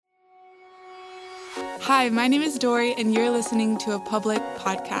Hi, my name is Dory, and you're listening to a Public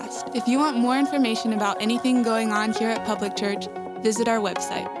podcast. If you want more information about anything going on here at Public Church, visit our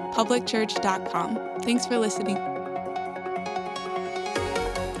website, publicchurch.com. Thanks for listening.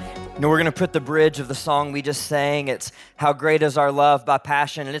 Now we're going to put the bridge of the song we just sang. It's How Great Is Our Love by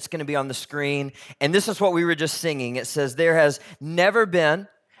Passion, and it's going to be on the screen. And this is what we were just singing. It says, there has never been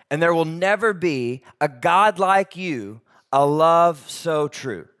and there will never be a God like you, a love so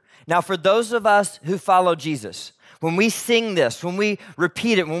true. Now for those of us who follow Jesus, when we sing this, when we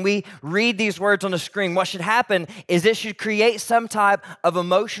repeat it, when we read these words on the screen, what should happen is it should create some type of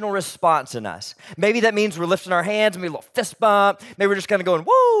emotional response in us. Maybe that means we're lifting our hands, maybe a little fist bump, maybe we're just kind of going,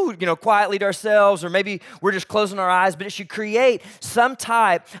 woo, quietly to ourselves, or maybe we're just closing our eyes, but it should create some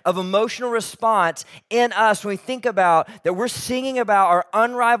type of emotional response in us when we think about that we're singing about our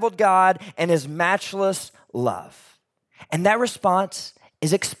unrivaled God and his matchless love. And that response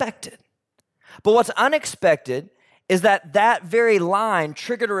is expected. But what's unexpected is that very line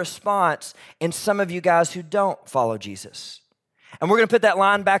triggered a response in some of you guys who don't follow Jesus. And we're going to put that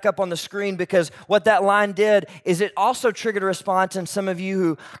line back up on the screen because what that line did is it also triggered a response in some of you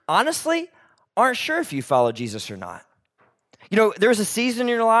who honestly aren't sure if you follow Jesus or not. There was a season in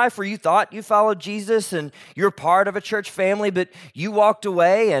your life where you thought you followed Jesus and you're part of a church family, but you walked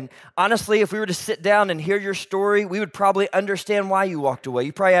away. And honestly, if we were to sit down and hear your story, we would probably understand why you walked away.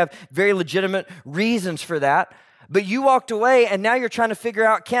 You probably have very legitimate reasons for that. But you walked away and now you're trying to figure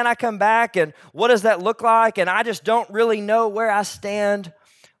out, can I come back? And what does that look like? And I just don't really know where I stand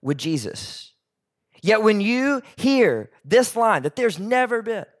with Jesus. Yet when you hear this line, that there's never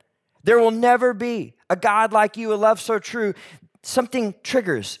been, there will never be a God like you, a love so true, something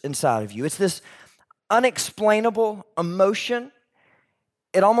triggers inside of you. It's this unexplainable emotion.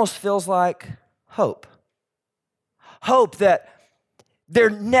 It almost feels like hope. Hope that there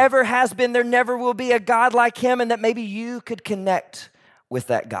never has been, there never will be a God like him, and that maybe you could connect with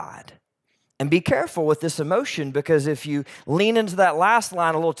that God. And be careful with this emotion, because if you lean into that last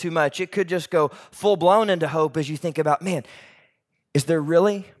line a little too much, it could just go full blown into hope as you think about, man, is there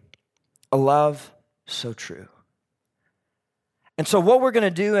really a love so true? And so what we're going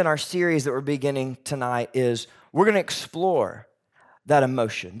to do in our series that we're beginning tonight is we're going to explore that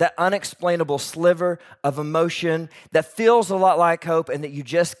emotion, that unexplainable sliver of emotion that feels a lot like hope and that you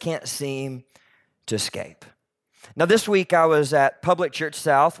just can't seem to escape. Now, this week I was at Public Church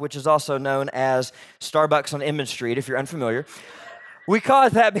South, which is also known as Starbucks on Inman Street, if you're unfamiliar. We call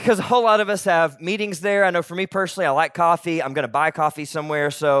it that because a whole lot of us have meetings there. I know for me personally, I like coffee. I'm going to buy coffee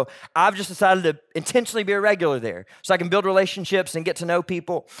somewhere, so I've just decided to intentionally be a regular there so I can build relationships and get to know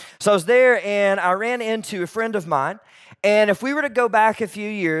people. So I was there, and I ran into a friend of mine, and if we were to go back a few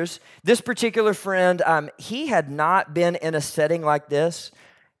years, this particular friend, he had not been in a setting like this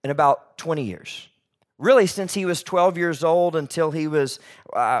in about 20 years. Really, since he was 12 years old until he was,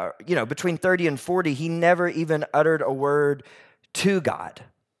 between 30 and 40, he never even uttered a word to God.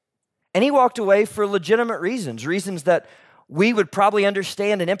 And he walked away for legitimate reasons that we would probably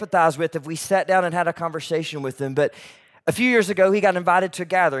understand and empathize with if we sat down and had a conversation with him. But a few years ago, he got invited to a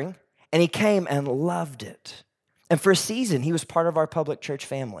gathering, and he came and loved it. And for a season, he was part of our Public Church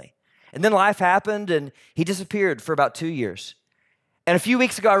family. And then life happened, and he disappeared for about 2 years. And a few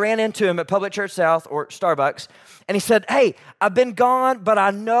weeks ago, I ran into him at Public Church South, or Starbucks, and he said, hey, I've been gone, but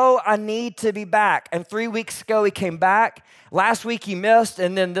I know I need to be back. And 3 weeks ago, he came back. Last week, he missed,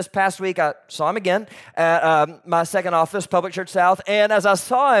 and then this past week, I saw him again at my second office, Public Church South. And as I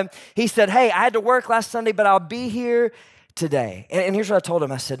saw him, he said, hey, I had to work last Sunday, but I'll be here today. And here's what I told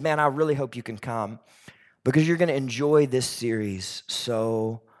him. I said, man, I really hope you can come, because you're going to enjoy this series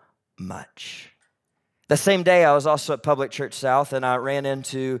so much. The same day, I was also at Public Church South, and I ran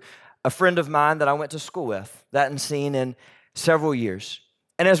into a friend of mine that I went to school with, that I hadn't seen in several years.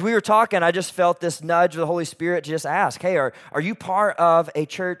 And as we were talking, I just felt this nudge of the Holy Spirit to just ask, hey, are you part of a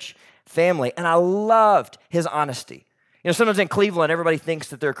church family? And I loved his honesty. Sometimes in Cleveland, everybody thinks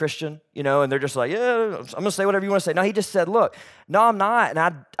that they're a Christian, and they're just like, yeah, I'm going to say whatever you want to say. No, he just said, look, no, I'm not,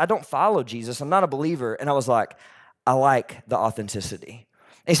 and I don't follow Jesus. I'm not a believer. And I was like, I like the authenticity.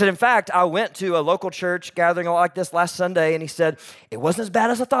 And he said, in fact, I went to a local church gathering like this last Sunday, and he said, it wasn't as bad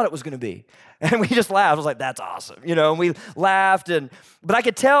as I thought it was going to be. And we just laughed. I was like, that's awesome, and we laughed. But I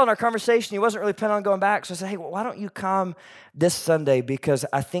could tell in our conversation he wasn't really planning on going back. So I said, hey, well, why don't you come this Sunday? Because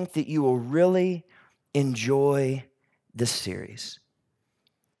I think that you will really enjoy this series.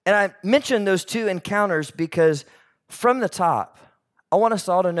 And I mentioned those two encounters because from the top, I want us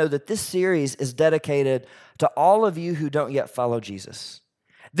all to know that this series is dedicated to all of you who don't yet follow Jesus.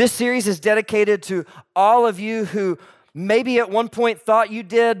 This series is dedicated to all of you who maybe at one point thought you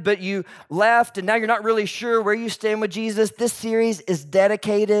did, but you left, and now you're not really sure where you stand with Jesus, this series is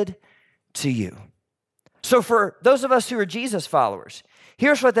dedicated to you. So for those of us who are Jesus followers,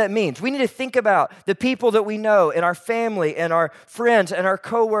 here's what that means. We need to think about the people that we know in our family and our friends and our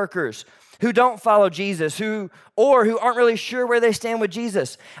coworkers who don't follow Jesus, who aren't really sure where they stand with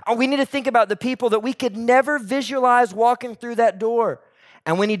Jesus. We need to think about the people that we could never visualize walking through that door,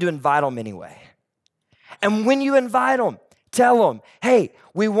 and we need to invite them anyway. And when you invite them, tell them, hey,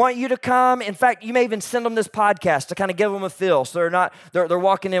 we want you to come. In fact, you may even send them this podcast to kind of give them a feel so they're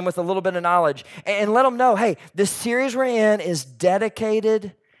walking in with a little bit of knowledge. And let them know, hey, this series we're in is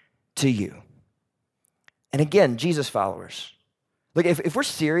dedicated to you. And again, Jesus followers, look, if we're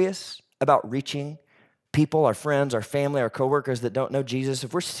serious about reaching people, our friends, our family, our coworkers that don't know Jesus,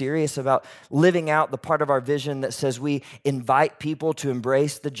 if we're serious about living out the part of our vision that says we invite people to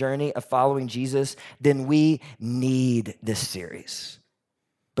embrace the journey of following Jesus, then we need this series.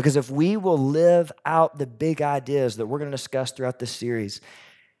 Because if we will live out the big ideas that we're going to discuss throughout this series,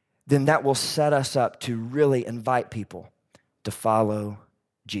 then that will set us up to really invite people to follow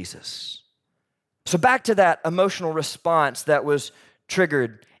Jesus. So back to that emotional response that was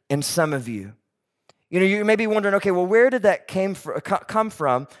triggered in some of you. You know, you may be wondering, okay, well, where did that come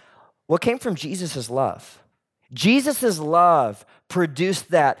from? Well, it came from Jesus' love. Jesus' love produced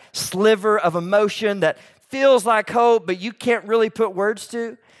that sliver of emotion that feels like hope, but you can't really put words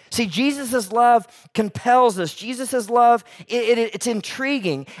to. See, Jesus' love compels us. Jesus' love, it's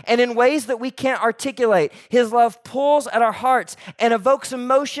intriguing, and in ways that we can't articulate. His love pulls at our hearts and evokes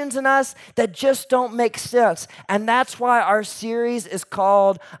emotions in us that just don't make sense. And that's why our series is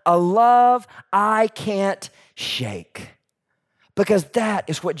called A Love I Can't Shake. Because that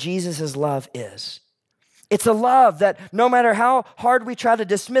is what Jesus' love is. It's a love that no matter how hard we try to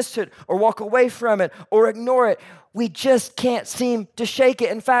dismiss it or walk away from it or ignore it, we just can't seem to shake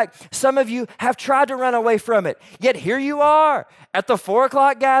it. In fact, some of you have tried to run away from it, yet here you are at the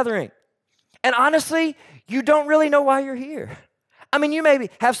 4:00 gathering. And honestly, you don't really know why you're here. I mean, you maybe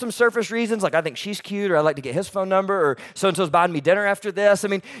have some surface reasons, like I think she's cute, or I'd like to get his phone number, or so-and-so's buying me dinner after this. I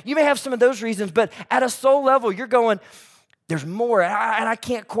mean, you may have some of those reasons, but at a soul level, you're going, there's more, and I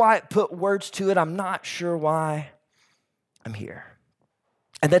can't quite put words to it. I'm not sure why I'm here.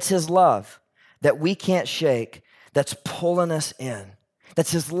 And that's his love that we can't shake, that's pulling us in.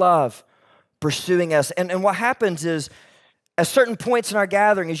 That's his love pursuing us. And what happens is, at certain points in our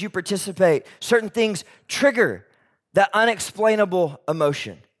gathering, as you participate, certain things trigger that unexplainable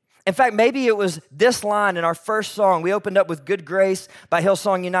emotion. In fact, maybe it was this line in our first song. We opened up with Good Grace by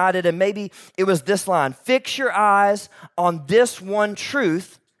Hillsong United, and maybe it was this line: fix your eyes on this one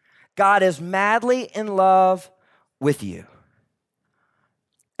truth, God is madly in love with you.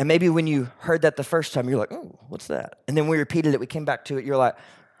 And maybe when you heard that the first time, you're like, oh, what's that? And then we repeated it, we came back to it, you're like,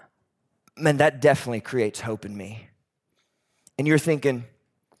 man, that definitely creates hope in me. And you're thinking,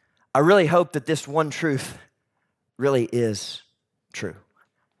 I really hope that this one truth really is true.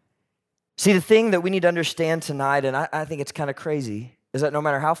 See, the thing that we need to understand tonight, and I think it's kind of crazy, is that no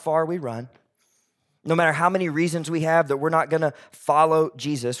matter how far we run, no matter how many reasons we have that we're not going to follow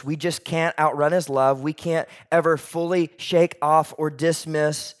Jesus, we just can't outrun his love. We can't ever fully shake off or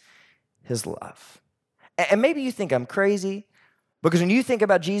dismiss his love. And maybe you think I'm crazy, because when you think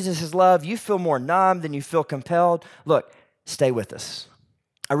about Jesus' love, you feel more numb than you feel compelled. Look, stay with us.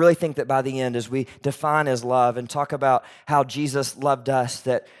 I really think that by the end, as we define his love and talk about how Jesus loved us,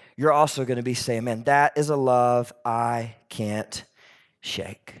 that you're also going to be saying, man, that is a love I can't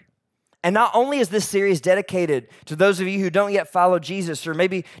shake. And not only is this series dedicated to those of you who don't yet follow Jesus, or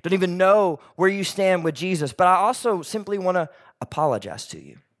maybe don't even know where you stand with Jesus, but I also simply want to apologize to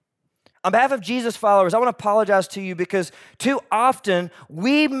you. On behalf of Jesus followers, I want to apologize to you because too often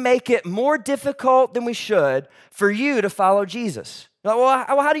we make it more difficult than we should for you to follow Jesus. Well,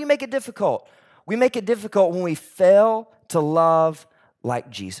 how do you make it difficult? We make it difficult when we fail to love like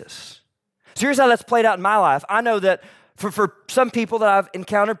Jesus. So here's how that's played out in my life. I know that for some people that I've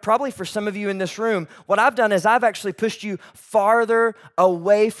encountered, probably for some of you in this room, what I've done is I've actually pushed you farther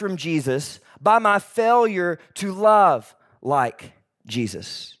away from Jesus by my failure to love like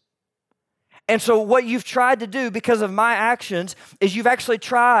Jesus. And so what you've tried to do because of my actions is you've actually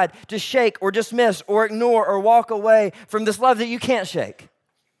tried to shake or dismiss or ignore or walk away from this love that you can't shake.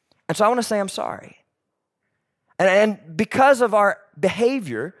 And so I want to say I'm sorry. And because of our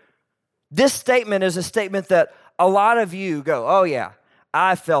behavior, this statement is a statement that a lot of you go, oh yeah,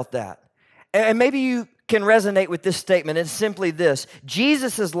 I felt that. And maybe you can resonate with this statement. It's simply this: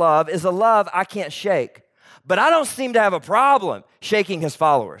 Jesus' love is a love I can't shake, but I don't seem to have a problem shaking his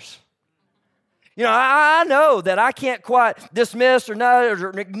followers. I know that I can't quite dismiss or nudge or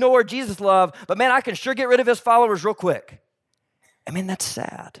ignore Jesus' love, but man, I can sure get rid of his followers real quick. I mean, that's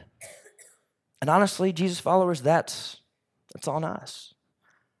sad. And honestly, Jesus followers, that's on us.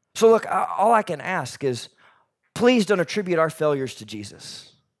 So look, all I can ask is, please don't attribute our failures to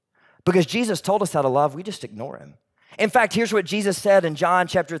Jesus. Because Jesus told us how to love, we just ignore him. In fact, here's what Jesus said in John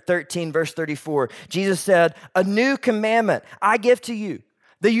chapter 13, verse 34. Jesus said, "A new commandment I give to you,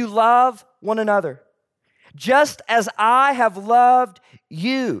 that you love one another. Just as I have loved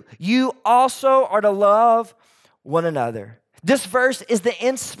you, you also are to love one another." This verse is the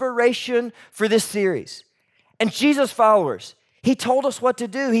inspiration for this series. And Jesus followers, he told us what to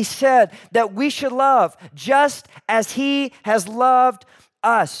do. He said that we should love just as he has loved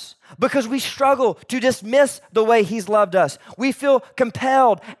us, because we struggle to dismiss the way he's loved us. We feel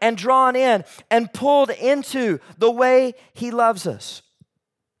compelled and drawn in and pulled into the way he loves us.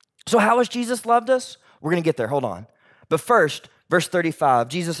 So how has Jesus loved us? We're going to get there. Hold on. But first, verse 35,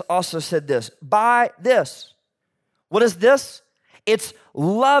 Jesus also said this, "By this." What is this? It's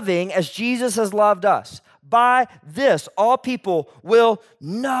loving as Jesus has loved us. "By this, all people will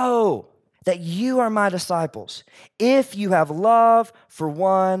know that you are my disciples, if you have love for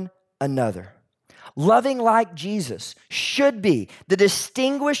one another." Loving like Jesus should be the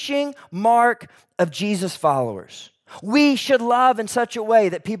distinguishing mark of Jesus' followers. We should love in such a way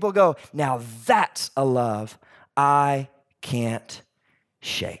that people go, "Now that's a love I can't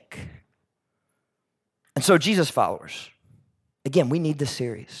shake." And so Jesus followers, again, we need this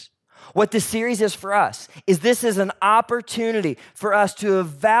series. What this series is for us is this is an opportunity for us to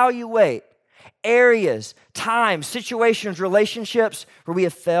evaluate areas, times, situations, relationships where we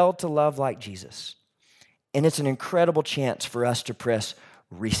have failed to love like Jesus. And it's an incredible chance for us to press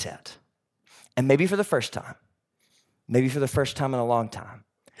reset. And maybe for the first time in a long time,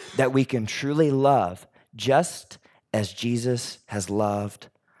 that we can truly love just as Jesus has loved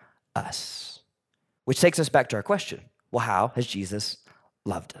us. Which takes us back to our question. Well, how has Jesus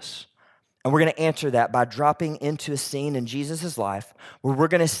loved us? And we're going to answer that by dropping into a scene in Jesus' life where we're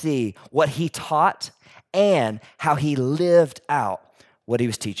going to see what he taught and how he lived out what he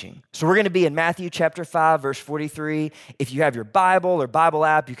was teaching. So we're going to be in Matthew chapter 5, verse 43. If you have your Bible or Bible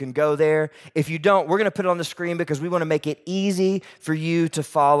app, you can go there. If you don't, we're going to put it on the screen because we want to make it easy for you to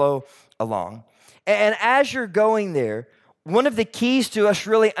follow along. And as you're going there, one of the keys to us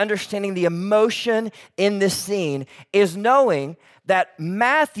really understanding the emotion in this scene is knowing that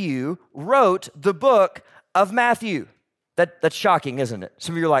Matthew wrote the book of Matthew. That's shocking, isn't it?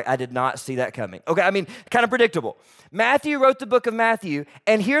 Some of you are like, I did not see that coming. Okay, I mean, kind of predictable. Matthew wrote the book of Matthew,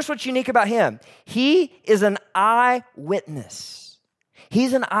 and here's what's unique about him. He is an eyewitness.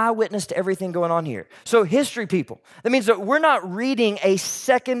 He's an eyewitness to everything going on here. So history people, that means that we're not reading a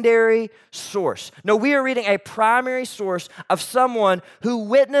secondary source. No, we are reading a primary source of someone who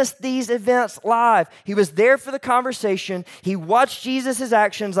witnessed these events live. He was there for the conversation. He watched Jesus'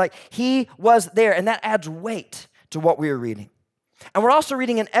 actions like he was there, and that adds weight to what we are reading. And we're also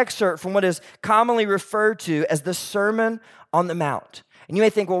reading an excerpt from what is commonly referred to as the Sermon on the Mount. And you may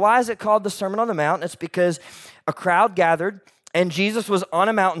think, well, why is it called the Sermon on the Mount? It's because a crowd gathered and Jesus was on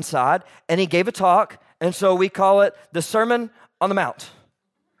a mountainside and he gave a talk. And so we call it the Sermon on the Mount.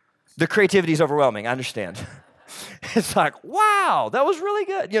 The creativity is overwhelming, I understand. It's like, wow, that was really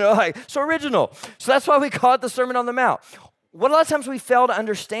good. So original. So that's why we call it the Sermon on the Mount. What a lot of times we fail to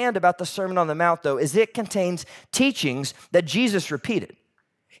understand about the Sermon on the Mount, though, is it contains teachings that Jesus repeated.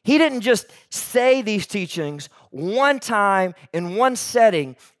 He didn't just say these teachings one time in one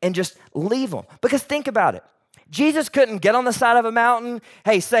setting and just leave them. Because think about it. Jesus couldn't get on the side of a mountain,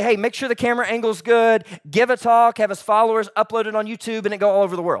 say, make sure the camera angle's good, give a talk, have his followers upload it on YouTube, and it go all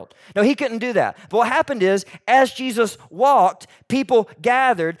over the world. No, he couldn't do that. But what happened is, as Jesus walked, people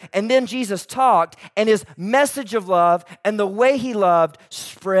gathered, and then Jesus talked, and his message of love and the way he loved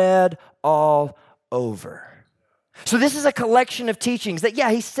spread all over. So this is a collection of teachings that,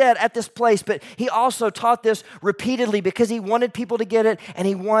 he said at this place, but he also taught this repeatedly because he wanted people to get it, and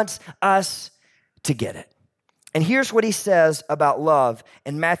he wants us to get it. And here's what he says about love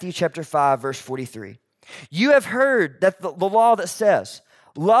in Matthew chapter 5, verse 43. You have heard that the law that says,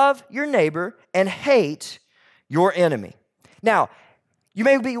 love your neighbor and hate your enemy. Now, you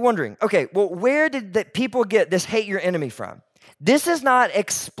may be wondering, okay, well, where did the people get this hate your enemy from? This is not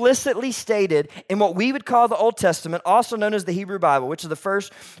explicitly stated in what we would call the Old Testament, also known as the Hebrew Bible, which is the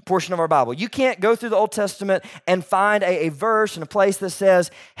first portion of our Bible. You can't go through the Old Testament and find a verse in a place that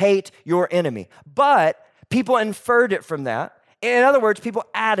says, hate your enemy. But people inferred it from that. In other words, people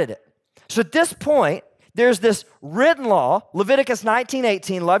added it. So at this point, There's this written law, Leviticus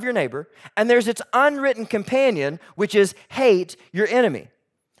 19:18, love your neighbor, and there's its unwritten companion, which is hate your enemy.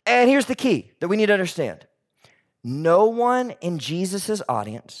 And here's the key that we need to understand. No one in Jesus'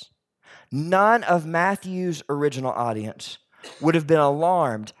 audience, none of Matthew's original audience would have been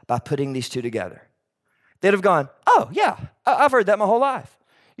alarmed by putting these two together. They'd have gone, oh, yeah, I've heard that my whole life.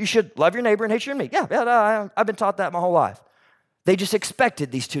 You should love your neighbor and hate your enemy. Yeah, I've been taught that my whole life. They just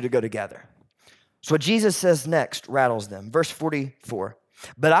expected these two to go together. So what Jesus says next rattles them. Verse 44,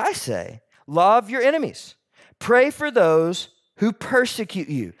 but I say, love your enemies. Pray for those who persecute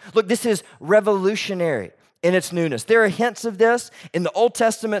you. Look, this is revolutionary in its newness. There are hints of this in the Old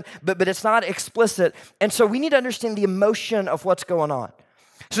Testament, but it's not explicit. And so we need to understand the emotion of what's going on.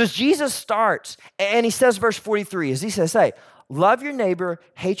 So as Jesus starts, and he says, verse 43, as he says, hey, love your neighbor,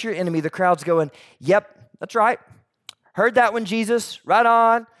 hate your enemy, the crowd's going, yep, that's right. Heard that one, Jesus, right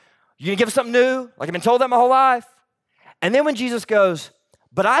on. You gonna give us something new? Like I've been told that my whole life. And then when Jesus goes,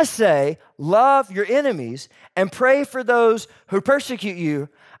 but I say, love your enemies and pray for those who persecute you,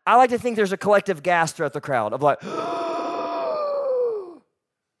 I like to think there's a collective gasp throughout the crowd of like,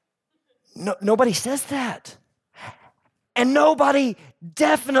 no, nobody says that. And nobody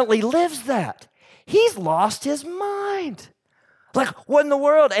definitely lives that. He's lost his mind. Like, what in the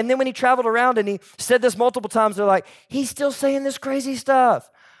world? And then when he traveled around and he said this multiple times, they're like, he's still saying this crazy stuff.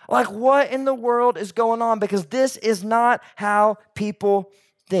 Like, what in the world is going on? Because this is not how people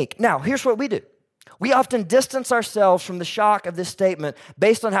think. Now, here's what we do. We often distance ourselves from the shock of this statement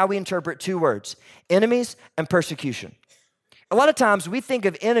based on how we interpret two words, enemies and persecution. A lot of times we think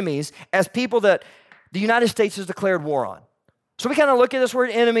of enemies as people that the United States has declared war on. So we kind of look at this word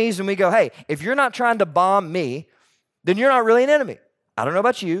enemies and we go, hey, if you're not trying to bomb me, then you're not really an enemy. I don't know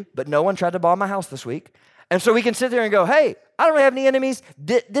about you, but no one tried to bomb my house this week. And so we can sit there and go, hey, I don't really have any enemies.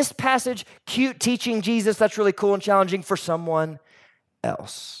 This passage, cute teaching Jesus, that's really cool and challenging for someone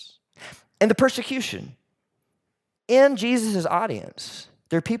else. And the persecution. In Jesus' audience,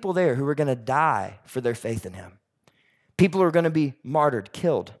 there are people there who are going to die for their faith in him. People who are going to be martyred,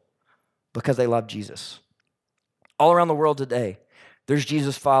 killed, because they love Jesus. All around the world today, there's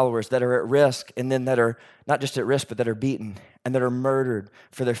Jesus followers that are at risk and then that are not just at risk, but that are beaten and that are murdered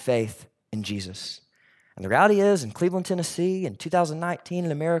for their faith in Jesus. And the reality is, in Cleveland, Tennessee, in 2019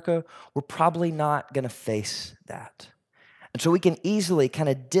 in America, we're probably not going to face that. And so we can easily kind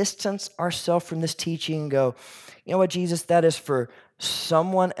of distance ourselves from this teaching and go, you know what, Jesus, that is for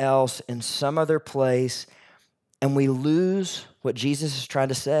someone else in some other place. And we lose what Jesus is trying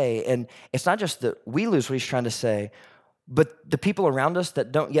to say. And it's not just that we lose what he's trying to say, but the people around us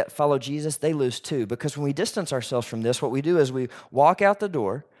that don't yet follow Jesus, they lose too. Because when we distance ourselves from this, what we do is we walk out the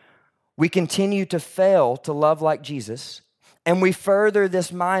door, we continue to fail to love like Jesus, and we further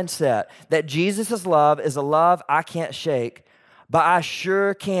this mindset that Jesus' love is a love I can't shake, but I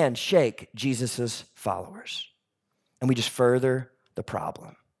sure can shake Jesus' followers. And we just further the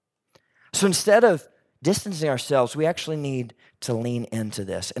problem. So instead of distancing ourselves, we actually need to lean into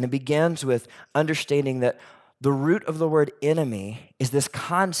this. And it begins with understanding that the root of the word enemy is this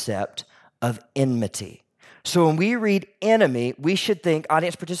concept of enmity. So when we read enemy, we should think,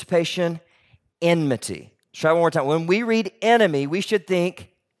 audience participation, enmity. Let's try it one more time. When we read enemy, we should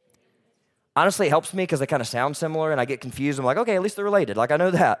think, honestly, it helps me because they kind of sound similar and I get confused. I'm like, okay, at least they're related. Like I know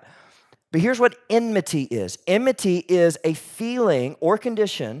that. But here's what enmity is. Enmity is a feeling or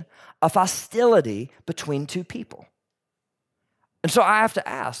condition of hostility between two people. And so I have to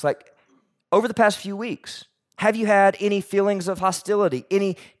ask, like, over the past few weeks, have you had any feelings of hostility,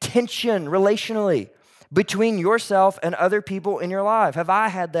 any tension relationally between yourself and other people in your life? Have I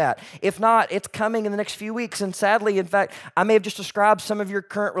had that? If not, it's coming in the next few weeks. And sadly, in fact, I may have just described some of your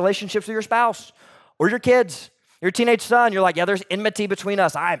current relationships with your spouse or your kids, your teenage son. You're like, yeah, there's enmity between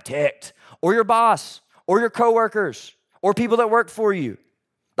us. I'm ticked. Or your boss or your coworkers or people that work for you.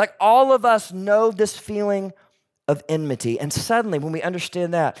 Like all of us know this feeling of enmity. And suddenly when we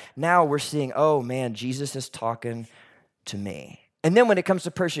understand that, now we're seeing, oh man, Jesus is talking to me. And then when it comes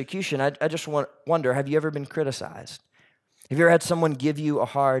to persecution, I just wonder, have you ever been criticized? Have you ever had someone give you a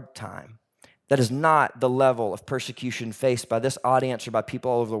hard time? That is not the level of persecution faced by this audience or by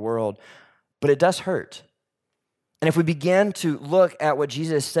people all over the world, but it does hurt. And if we begin to look at what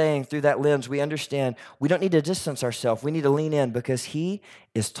Jesus is saying through that lens, we understand we don't need to distance ourselves. We need to lean in because he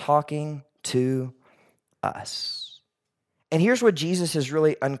is talking to us. And here's what Jesus is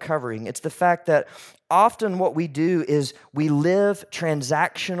really uncovering. It's the fact that often what we do is we live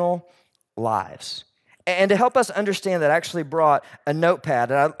transactional lives. And to help us understand that, I actually brought a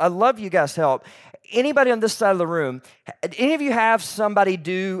notepad. And I love you guys' help. anybody on this side of the room, any of you have somebody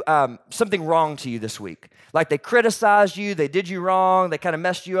do something wrong to you this week? Like they criticized you, they did you wrong, they kind of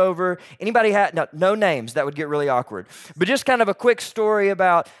messed you over. Anybody no names, that would get really awkward. But just kind of a quick story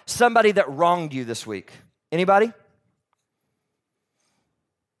about somebody that wronged you this week. Anybody?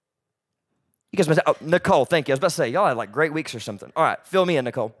 You guys must say, oh, Nicole, thank you. I was about to say, y'all had like great weeks or something. All right, fill me in,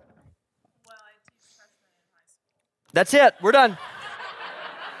 Nicole. Well, I teach freshmen in high school. That's it, we're done.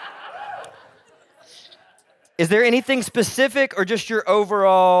 Is there anything specific or just your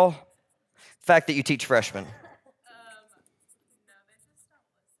overall fact that you teach freshmen? No,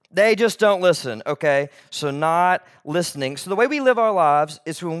 they just don't listen. They just don't listen, okay? So not listening. So the way we live our lives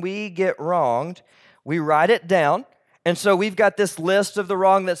is when we get wronged, we write it down. And so we've got this list of the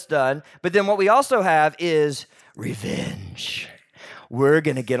wrong that's done. But then what we also have is revenge. We're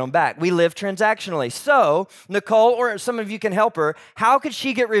going to get them back. We live transactionally. So Nicole, or some of you can help her, how could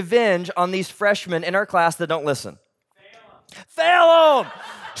she get revenge on these freshmen in our class that don't listen? Fail them!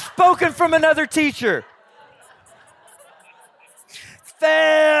 Spoken from another teacher.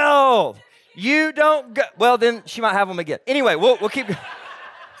 Fail! You don't go. Well, then she might have them again. Anyway, we'll keep.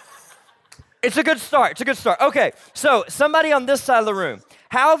 It's a good start. It's a good start. Okay, so somebody on this side of the room,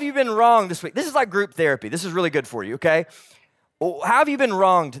 how have you been wronged this week? This is like group therapy. This is really good for you, okay? How have you been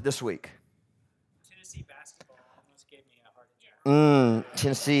wronged this week? Tennessee basketball almost gave me a heart attack.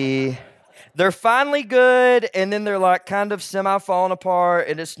 Tennessee. They're finally good, and then they're like kind of semi-falling apart,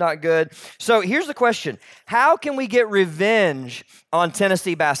 and it's not good. So here's the question. How can we get revenge on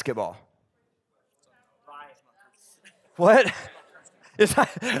Tennessee basketball? What?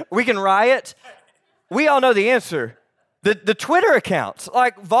 We can riot? We all know the answer. The Twitter accounts,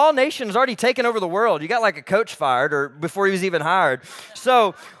 like Vol Nation's already taken over the world. You got like a coach fired or before he was even hired.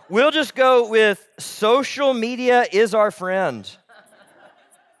 So we'll just go with social media is our friend.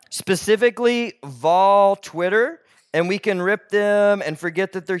 Specifically Vol Twitter, and we can rip them and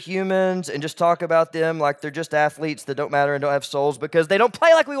forget that they're humans and just talk about them like they're just athletes that don't matter and don't have souls because they don't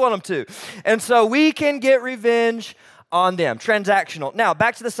play like we want them to. And so we can get revenge on them. Transactional. Now,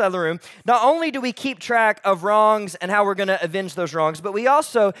 back to the side of the room. Not only do we keep track of wrongs and how we're going to avenge those wrongs, but we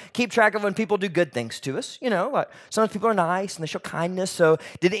also keep track of when people do good things to us. You know, like sometimes people are nice and they show kindness. So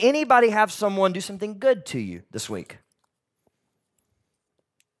did anybody have someone do something good to you this week?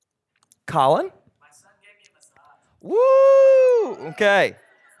 Colin? My son gave me a massage. Woo! Okay.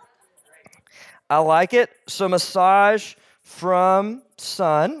 I like it. So massage from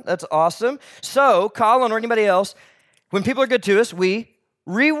son. That's awesome. So, Colin or anybody else, when people are good to us, we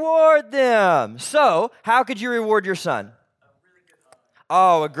reward them. So, how could you reward your son? A really good hug.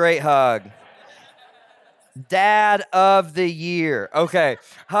 Oh, a great hug. Dad of the year. Okay,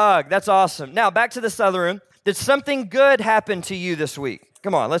 hug. That's awesome. Now, back to the side of the room. Did something good happen to you this week?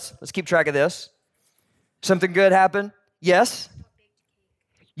 Come on, let's keep track of this. Something good happened? Yes?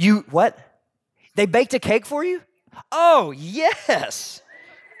 You, what? They baked a cake for you? Oh, yes.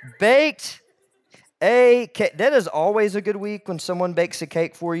 Baked a cake. That is always a good week when someone bakes a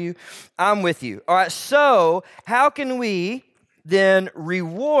cake for you. I'm with you. All right, so how can we then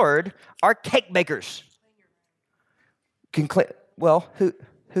reward our cake bakers? Well,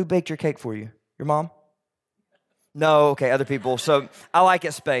 who baked your cake for you? Your mom? No, okay, other people. So I like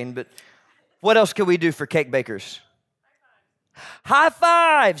it, Spain, but what else can we do for cake bakers? High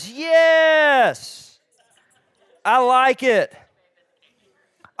fives, yes. I like it.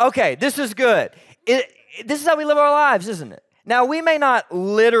 Okay, this is good. This is how we live our lives, isn't it? Now, we may not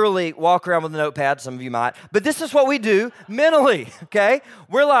literally walk around with a notepad, some of you might, but this is what we do mentally, okay?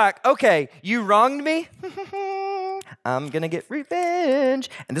 We're like, okay, you wronged me? I'm going to get revenge.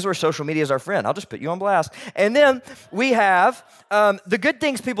 And this is where social media is our friend. I'll just put you on blast. And then we have the good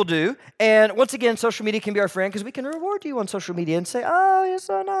things people do. And once again, social media can be our friend because we can reward you on social media and say, oh, you're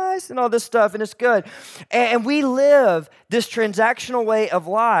so nice and all this stuff, and it's good. And we live this transactional way of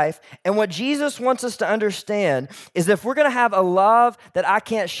life. And what Jesus wants us to understand is that if we're going to have a love that I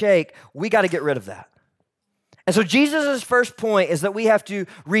can't shake, we got to get rid of that. And so Jesus' first point is that we have to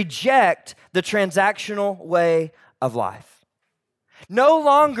reject the transactional way of life. No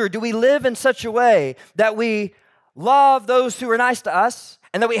longer do we live in such a way that we love those who are nice to us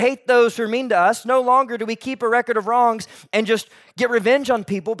and that we hate those who are mean to us. No longer do we keep a record of wrongs and just get revenge on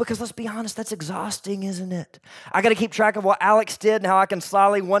people because let's be honest, that's exhausting, isn't it? I got to keep track of what Alex did and how I can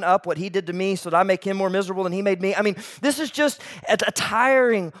slyly one up what he did to me so that I make him more miserable than he made me. I mean, this is just a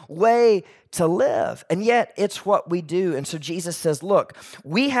tiring way to live, and yet it's what we do. And so Jesus says, look,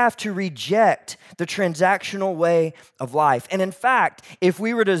 we have to reject the transactional way of life. And in fact, if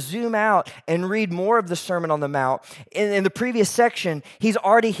we were to zoom out and read more of the Sermon on the Mount, in the previous section, he's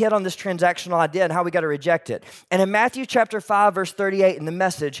already hit on this transactional idea and how we got to reject it. And in Matthew chapter 5, verse 38 in the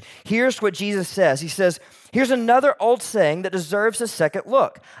Message, here's what Jesus says. He says, here's another old saying that deserves a second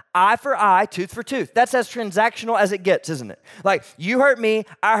look. Eye for eye, tooth for tooth. That's as transactional as it gets, isn't it? Like, you hurt me,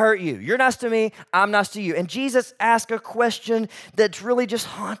 I hurt you. You're nice to me, I'm nice to you. And Jesus asks a question that's really just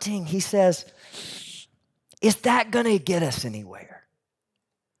haunting. He says, is that going to get us anywhere?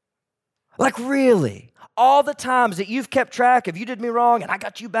 Like, really? All the times that you've kept track of, you did me wrong and I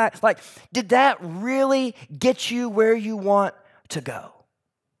got you back. Like, did that really get you where you want to go?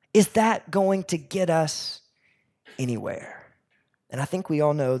 Is that going to get us anywhere? And I think we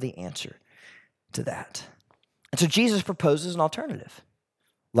all know the answer to that. And so Jesus proposes an alternative.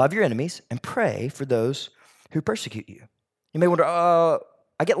 Love your enemies and pray for those who persecute you. You may wonder, I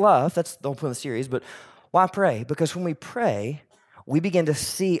get love. That's the whole point of the series. But why pray? Because when we pray, we begin to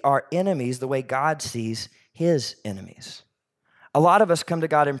see our enemies the way God sees his enemies. A lot of us come to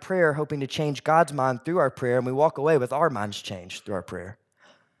God in prayer hoping to change God's mind through our prayer, and we walk away with our minds changed through our prayer.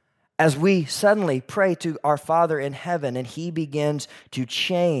 As we suddenly pray to our Father in heaven and he begins to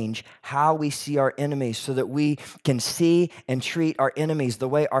change how we see our enemies so that we can see and treat our enemies the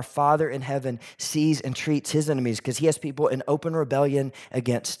way our Father in heaven sees and treats his enemies, because he has people in open rebellion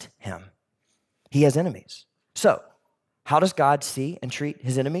against him. He has enemies. So, how does God see and treat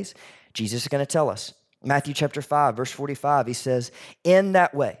his enemies? Jesus is going to tell us. Matthew chapter 5, verse 45, he says, in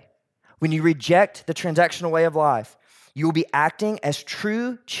that way, when you reject the transactional way of life, you will be acting as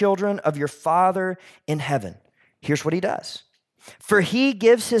true children of your Father in heaven. Here's what he does. For he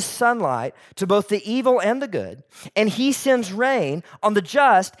gives his sunlight to both the evil and the good, and he sends rain on the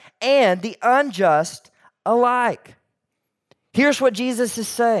just and the unjust alike. Here's what Jesus is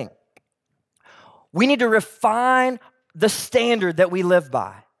saying. We need to refine the standard that we live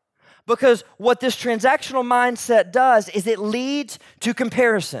by. Because what this transactional mindset does is it leads to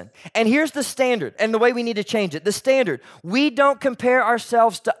comparison. And here's the standard and the way we need to change it. The standard, we don't compare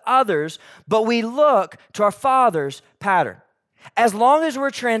ourselves to others, but we look to our Father's pattern. As long as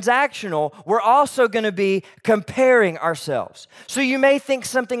we're transactional, we're also going to be comparing ourselves. So you may think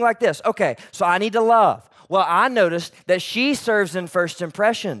something like this. Okay, so I need to love. Well, I noticed that she serves in first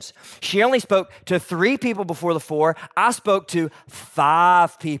impressions. She only spoke to 3 people before the 4. I spoke to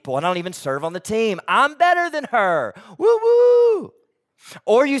 5 people, and I don't even serve on the team. I'm better than her. Woo-woo.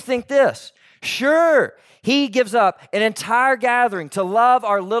 Or you think this. Sure, he gives up an entire gathering to love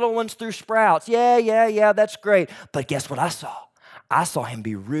our little ones through Sprouts. Yeah, that's great. But guess what I saw? I saw him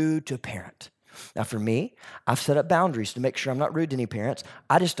be rude to a parent. Now, for me, I've set up boundaries to make sure I'm not rude to any parents.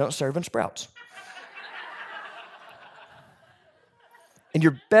 I just don't serve in Sprouts. And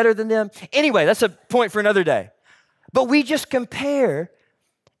you're better than them. Anyway, that's a point for another day. But we just compare.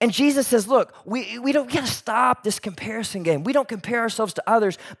 And Jesus says, look, we got to stop this comparison game. We don't compare ourselves to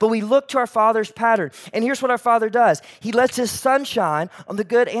others, but we look to our Father's pattern. And here's what our Father does. He lets his sun shine on the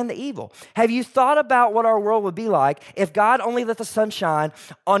good and the evil. Have you thought about what our world would be like if God only let the sun shine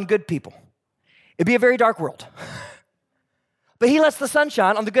on good people? It'd be a very dark world. But he lets the sun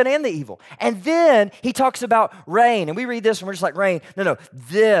shine on the good and the evil. And then he talks about rain. And we read this and we're just like, rain. No,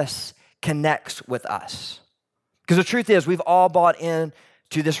 this connects with us. Because the truth is, we've all bought in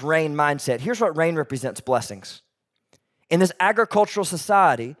to this rain mindset. Here's what rain represents: blessings. In this agricultural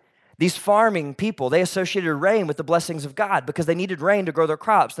society, these farming people, they associated rain with the blessings of God because they needed rain to grow their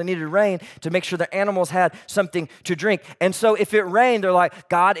crops. They needed rain to make sure their animals had something to drink. And so if it rained, they're like,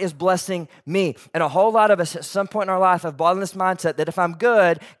 God is blessing me. And a whole lot of us at some point in our life have bought in this mindset that if I'm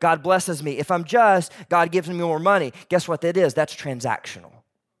good, God blesses me. If I'm just, God gives me more money. Guess what that is? That's transactional.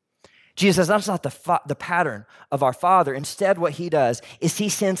 Jesus says that's not the pattern of our Father. Instead, what he does is he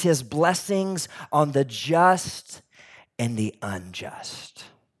sends his blessings on the just and the unjust.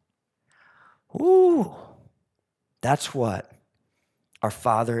 Ooh, that's what our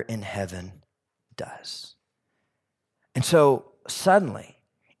Father in heaven does. And so suddenly,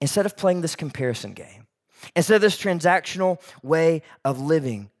 instead of playing this comparison game, instead of this transactional way of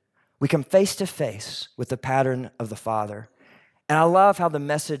living, we come face to face with the pattern of the Father. And I love how the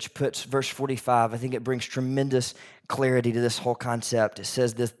Message puts verse 45. I think it brings tremendous clarity to this whole concept. It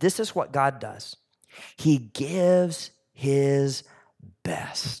says this is what God does. He gives his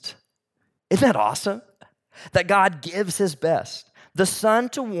best. Isn't that awesome? that God gives his best, the sun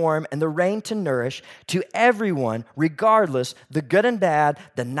to warm and the rain to nourish to everyone, regardless, the good and bad,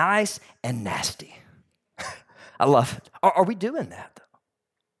 the nice and nasty. I love it. Are we doing that, though?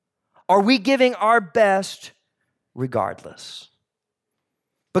 Are we giving our best regardless?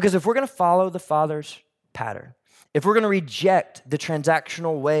 Because if we're going to follow the Father's pattern, if we're going to reject the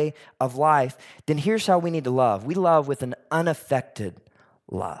transactional way of life, then here's how we need to love. We love with an unaffected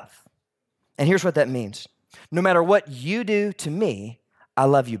love. And here's what that means. No matter what you do to me, I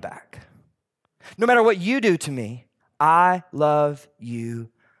love you back. No matter what you do to me, I love you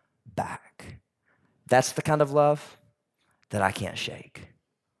back. That's the kind of love that I can't shake.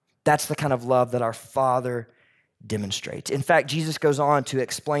 That's the kind of love that our Father demonstrates. In fact, Jesus goes on to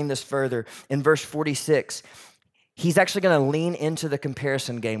explain this further. In verse 46, he's actually going to lean into the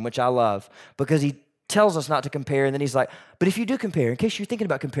comparison game, which I love, because he tells us not to compare, and then he's like, but if you do compare, in case you're thinking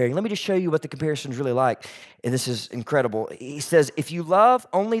about comparing, let me just show you what the comparison is really like. And this is incredible. He says, if you love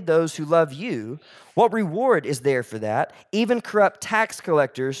only those who love you, what reward is there for that? Even corrupt tax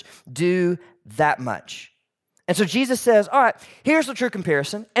collectors do that much. And so Jesus says, all right, here's the true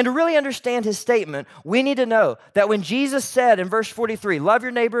comparison. And to really understand his statement, we need to know that when Jesus said in verse 43, love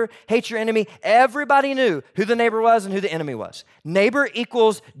your neighbor, hate your enemy, everybody knew who the neighbor was and who the enemy was. Neighbor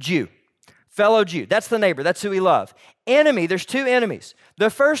equals Jew, fellow Jew. That's the neighbor. That's who we love. Enemy, there's two enemies. The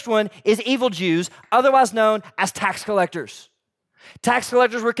first one is evil Jews, otherwise known as tax collectors. Tax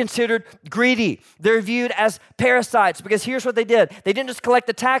collectors were considered greedy. They're viewed as parasites because here's what they did. They didn't just collect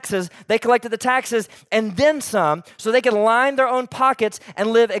the taxes, they collected the taxes and then some so they could line their own pockets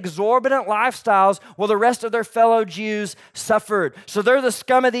and live exorbitant lifestyles while the rest of their fellow Jews suffered. So they're the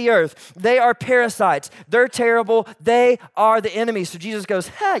scum of the earth. They are parasites. They're terrible. They are the enemy. So Jesus goes,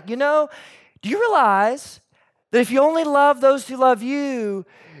 hey, do you realize that if you only love those who love you,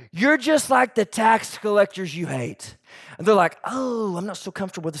 you're just like the tax collectors you hate? And they're like, oh, I'm not so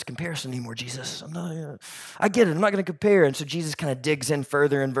comfortable with this comparison anymore, Jesus. I get it. I'm not going to compare. And so Jesus kind of digs in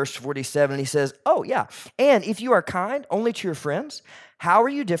further in verse 47. He says, oh, yeah. And if you are kind only to your friends, how are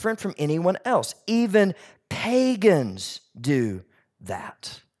you different from anyone else? Even pagans do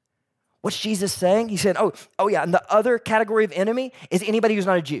that. What's Jesus saying? He said, oh, yeah. And the other category of enemy is anybody who's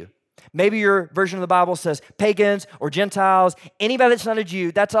not a Jew. Maybe your version of the Bible says pagans or Gentiles, anybody that's not a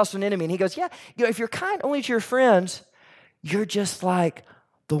Jew, that's also an enemy. And he goes, yeah, if you're kind only to your friends, you're just like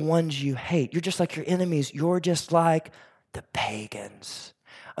the ones you hate. You're just like your enemies. You're just like the pagans.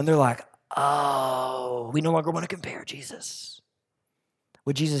 And they're like, oh, we no longer want to compare Jesus.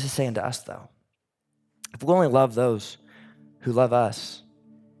 What Jesus is saying to us, though, if we only love those who love us,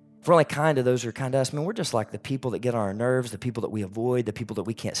 if we're only kind to those who are kind to us, we're just like the people that get on our nerves, the people that we avoid, the people that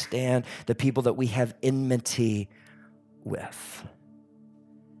we can't stand, the people that we have enmity with.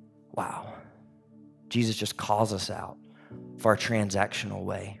 Wow. Jesus just calls us out for our transactional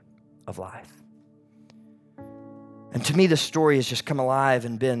way of life. And to me, this story has just come alive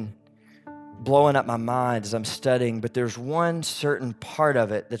and been blowing up my mind as I'm studying, but there's one certain part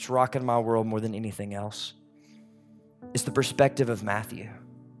of it that's rocking my world more than anything else. It's the perspective of Matthew.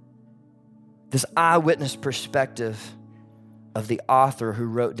 This eyewitness perspective of the author who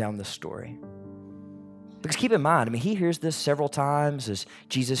wrote down the story. Because keep in mind, he hears this several times as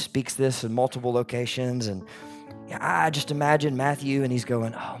Jesus speaks this in multiple locations. And I just imagine Matthew and he's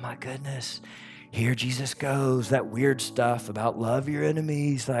going, oh my goodness, here Jesus goes, that weird stuff about love your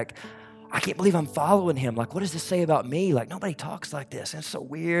enemies. Like, I can't believe I'm following him. Like, what does this say about me? Like, nobody talks like this. And it's so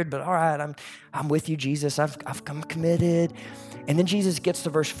weird, but all right, I'm with you, Jesus. I'm committed. And then Jesus gets to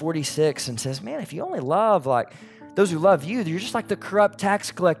verse 46 and says, man, if you only love like those who love you, you're just like the corrupt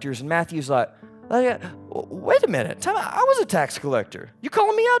tax collectors. And Matthew's like, wait a minute. I was a tax collector. You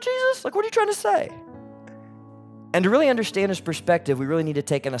calling me out, Jesus? Like, what are you trying to say? And to really understand his perspective, we really need to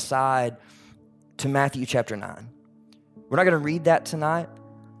take an aside to Matthew chapter 9. We're not going to read that tonight,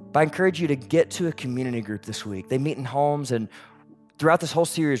 but I encourage you to get to a community group this week. They meet in homes, and throughout this whole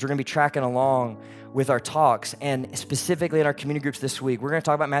series, we're going to be tracking along with our talks. And specifically in our community groups this week, we're going to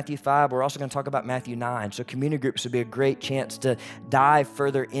talk about Matthew 5, but we're also going to talk about Matthew 9. So community groups would be a great chance to dive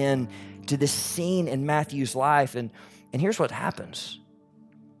further in to this scene in Matthew's life. And here's what happens.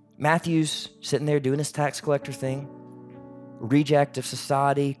 Matthew's sitting there doing his tax collector thing, reject of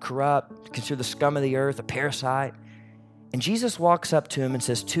society, corrupt, considered the scum of the earth, a parasite. And Jesus walks up to him and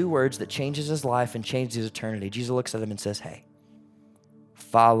says two words that changes his life and changes his eternity. Jesus looks at him and says, hey,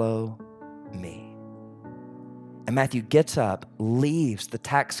 follow me. And Matthew gets up, leaves the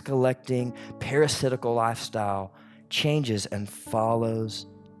tax collecting, parasitical lifestyle, changes and follows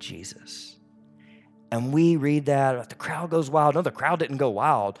Jesus. And we read that, the crowd goes wild. No, the crowd didn't go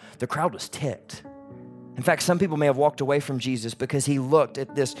wild. The crowd was ticked. In fact, some people may have walked away from Jesus because he looked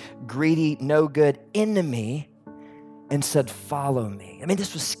at this greedy, no good enemy and said, follow me. I mean,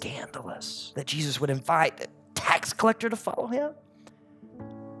 this was scandalous that Jesus would invite a tax collector to follow him.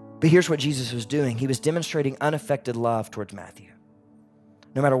 But here's what Jesus was doing. He was demonstrating unaffected love towards Matthew.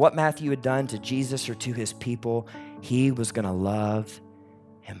 No matter what Matthew had done to Jesus or to his people, he was going to love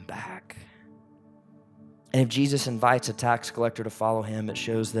him back. And if Jesus invites a tax collector to follow him, it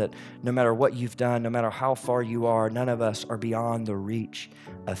shows that no matter what you've done, no matter how far you are, none of us are beyond the reach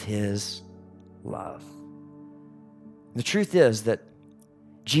of his love. The truth is that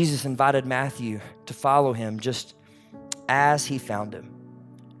Jesus invited Matthew to follow him just as he found him.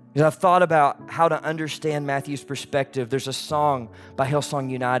 As I've thought about how to understand Matthew's perspective, there's a song by Hillsong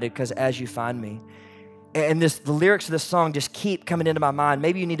United, because As You Find Me. And the lyrics of this song just keep coming into my mind.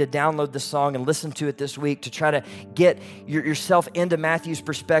 Maybe you need to download this song and listen to it this week to try to get yourself into Matthew's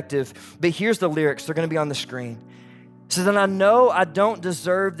perspective. But here's the lyrics. They're going to be on the screen. It says, and I know I don't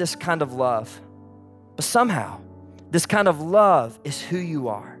deserve this kind of love, but somehow this kind of love is who you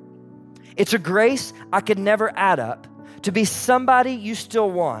are. It's a grace I could never add up to be somebody you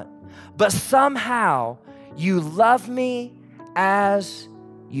still want, but somehow you love me as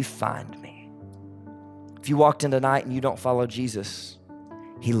you find me. If you walked in tonight and you don't follow Jesus,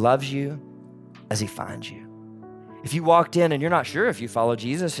 he loves you as he finds you. If you walked in and you're not sure if you follow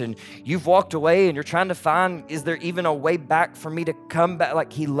Jesus and you've walked away and you're trying to find, is there even a way back for me to come back?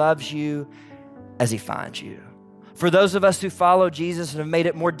 Like, he loves you as he finds you. For those of us who follow Jesus and have made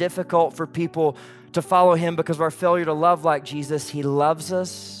it more difficult for people to follow him because of our failure to love like Jesus, he loves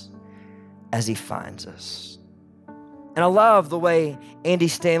us as he finds us. And I love the way Andy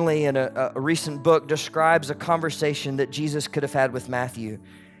Stanley in a recent book describes a conversation that Jesus could have had with Matthew.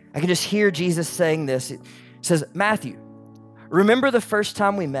 I can just hear Jesus saying this. It says, Matthew, remember the first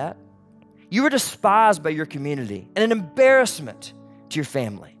time we met? You were despised by your community and an embarrassment to your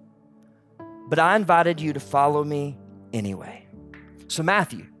family. But I invited you to follow me anyway. So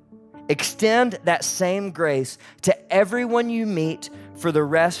Matthew, extend that same grace to everyone you meet for the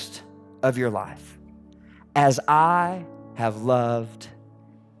rest of your life, as I have loved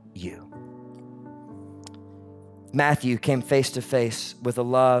you. Matthew came face to face with a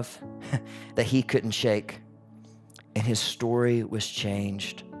love that he couldn't shake, and his story was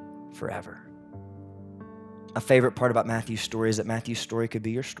changed forever. A favorite part about Matthew's story is that Matthew's story could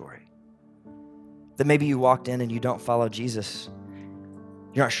be your story. That maybe you walked in and you don't follow Jesus.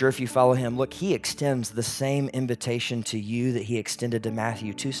 You're not sure if you follow him. Look, he extends the same invitation to you that he extended to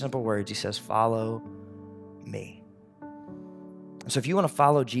Matthew. 2 simple words. He says, follow me. So if you want to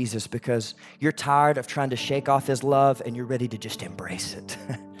follow Jesus because you're tired of trying to shake off his love and you're ready to just embrace it,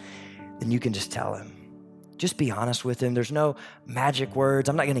 then you can just tell him. Just be honest with him. There's no magic words.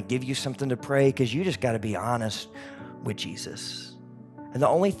 I'm not going to give you something to pray, because you just got to be honest with Jesus. And the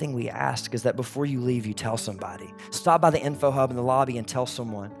only thing we ask is that before you leave, you tell somebody. Stop by the info hub in the lobby and tell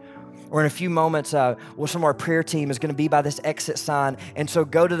someone. Or in a few moments, some of our prayer team is going to be by this exit sign. And so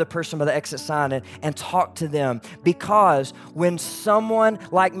go to the person by the exit sign and talk to them. Because when someone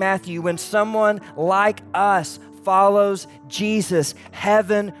like Matthew, when someone like us follows Jesus,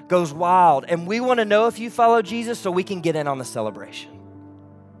 heaven goes wild. And we want to know if you follow Jesus so we can get in on the celebration.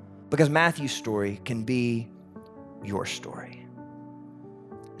 Because Matthew's story can be your story.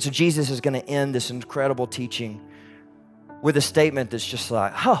 So Jesus is going to end this incredible teaching with a statement that's just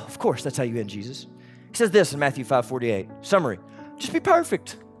like, oh, of course, that's how you end, Jesus. He says this in Matthew 5:48, summary, just be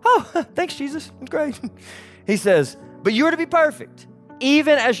perfect. Oh, thanks, Jesus, it's great. He says, but you are to be perfect,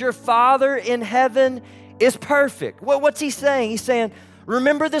 even as your Father in heaven is perfect. What's he saying? He's saying,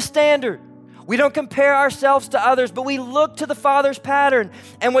 remember the standard. We don't compare ourselves to others, but we look to the Father's pattern.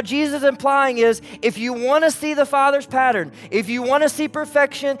 And what Jesus is implying is, if you want to see the Father's pattern, if you want to see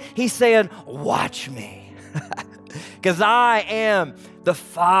perfection, he's saying, watch me. Because I am the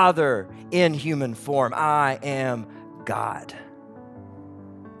Father in human form. I am God.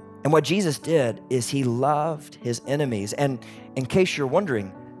 And what Jesus did is he loved his enemies. And in case you're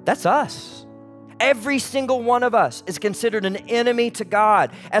wondering, that's us. Every single one of us is considered an enemy to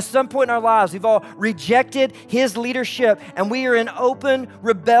God. At some point in our lives, we've all rejected his leadership, and we are in open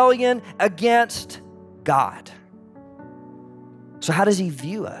rebellion against God. So how does he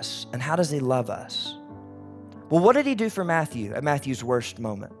view us, and how does he love us? Well, what did he do for Matthew at Matthew's worst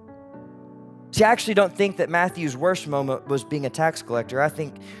moment? See, I actually don't think that Matthew's worst moment was being a tax collector. I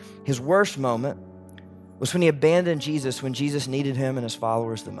think his worst moment was when he abandoned Jesus when Jesus needed him and his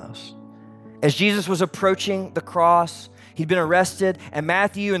followers the most. As Jesus was approaching the cross, he'd been arrested, and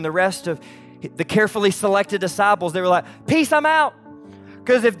Matthew and the rest of the carefully selected disciples, they were like, peace, I'm out.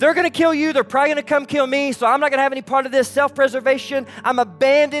 Because if they're going to kill you, they're probably going to come kill me. So I'm not going to have any part of this self-preservation. I'm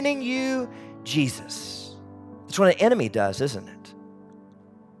abandoning you, Jesus. That's what an enemy does, isn't it?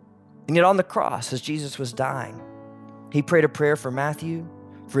 And yet on the cross, as Jesus was dying, he prayed a prayer for Matthew,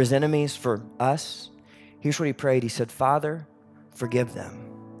 for his enemies, for us. Here's what he prayed. He said, Father, forgive them,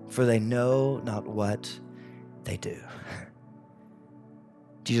 for they know not what they do.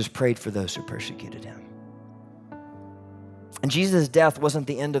 Jesus prayed for those who persecuted him. And Jesus' death wasn't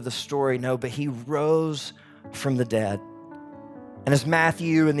the end of the story, no, but he rose from the dead. And as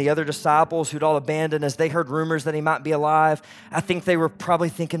Matthew and the other disciples who'd all abandoned, as they heard rumors that he might be alive, I think they were probably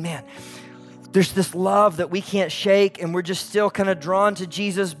thinking, man, there's this love that we can't shake, and we're just still kind of drawn to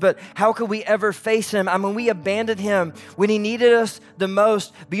Jesus, but how could we ever face him? I mean, we abandoned him when he needed us the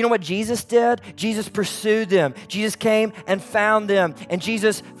most. But you know what Jesus did? Jesus pursued them. Jesus came and found them, and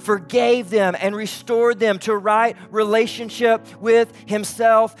Jesus forgave them and restored them to a right relationship with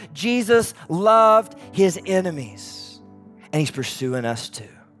himself. Jesus loved his enemies, and he's pursuing us too.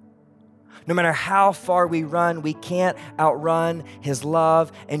 No matter how far we run, we can't outrun his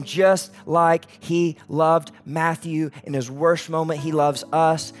love. And just like he loved Matthew in his worst moment, he loves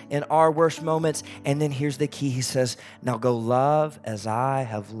us in our worst moments. And then here's the key. He says, now go love as I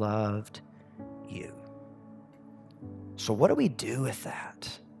have loved you. So what do we do with that?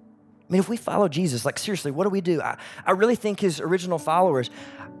 I mean, if we follow Jesus, like seriously, what do we do? I really think his original followers,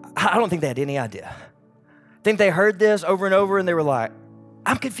 I don't think they had any idea. I think they heard this over and over and they were like,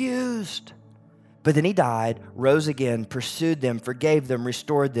 I'm confused. But then he died, rose again, pursued them, forgave them,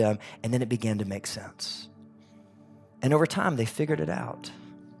 restored them, and then it began to make sense. And over time, they figured it out.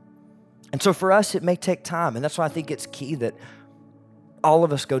 And so for us, it may take time, and that's why I think it's key that all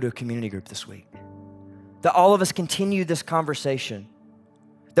of us go to a community group this week, that all of us continue this conversation,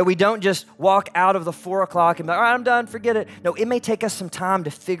 that we don't just walk out of the 4 o'clock and be like, all right, I'm done, forget it. No, it may take us some time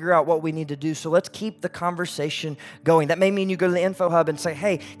to figure out what we need to do. So let's keep the conversation going. That may mean you go to the info hub and say,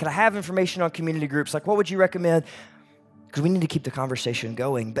 hey, can I have information on community groups? Like, what would you recommend? Because we need to keep the conversation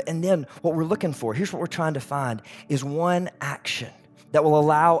going. And then what we're looking for, here's what we're trying to find, is one action that will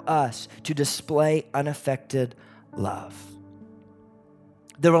allow us to display unaffected love.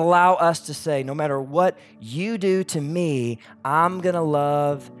 That will allow us to say, no matter what you do to me, I'm going to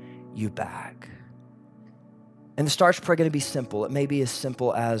love you back. And the start's probably going to be simple. It may be as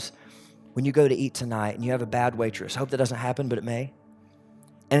simple as when you go to eat tonight and you have a bad waitress. I hope that doesn't happen, but it may.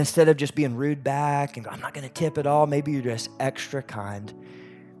 And instead of just being rude back and go, I'm not going to tip at all, maybe you're just extra kind.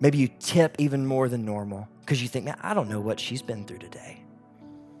 Maybe you tip even more than normal because you think, man, I don't know what she's been through today.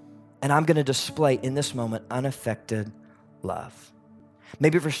 And I'm going to display in this moment unaffected love.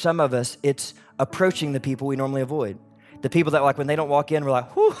 Maybe for some of us, it's approaching the people we normally avoid. The people that like when they don't walk in, we're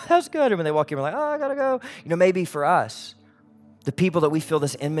like, whew, that's good. And when they walk in, we're like, oh, I gotta go. You know, maybe for us, the people that we feel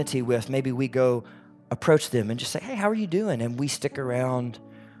this enmity with, maybe we go approach them and just say, hey, how are you doing? And we stick around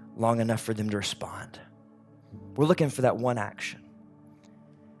long enough for them to respond. We're looking for that one action.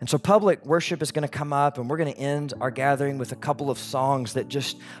 And so public worship is gonna come up and we're gonna end our gathering with a couple of songs that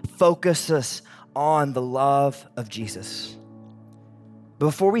just focus us on the love of Jesus. But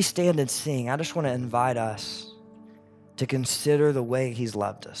before we stand and sing, I just want to invite us to consider the way he's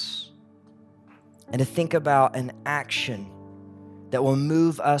loved us and to think about an action that will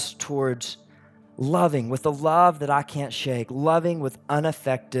move us towards loving with the love that I can't shake, loving with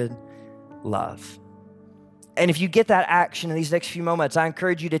unaffected love. And if you get that action in these next few moments, I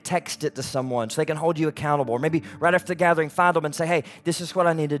encourage you to text it to someone so they can hold you accountable. Or maybe right after the gathering, find them and say, hey, this is what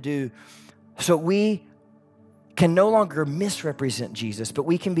I need to do. So we can no longer misrepresent Jesus, but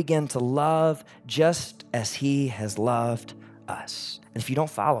we can begin to love just as he has loved us. And if you don't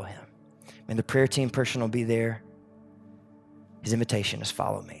follow him, and the prayer team person will be there, his invitation is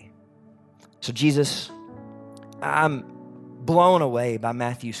follow me. So Jesus, I'm blown away by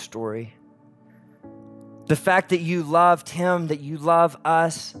Matthew's story. The fact that you loved him, that you love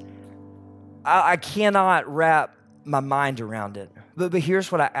us, I cannot wrap my mind around it. But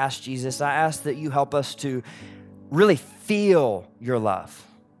here's what I ask Jesus. I ask that you help us to really feel your love.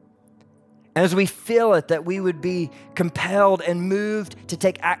 And as we feel it, that we would be compelled and moved to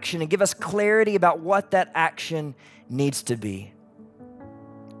take action and give us clarity about what that action needs to be.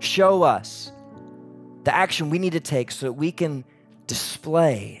 Show us the action we need to take so that we can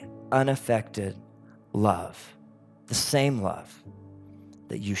display unaffected love, the same love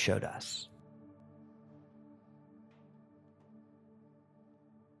that you showed us.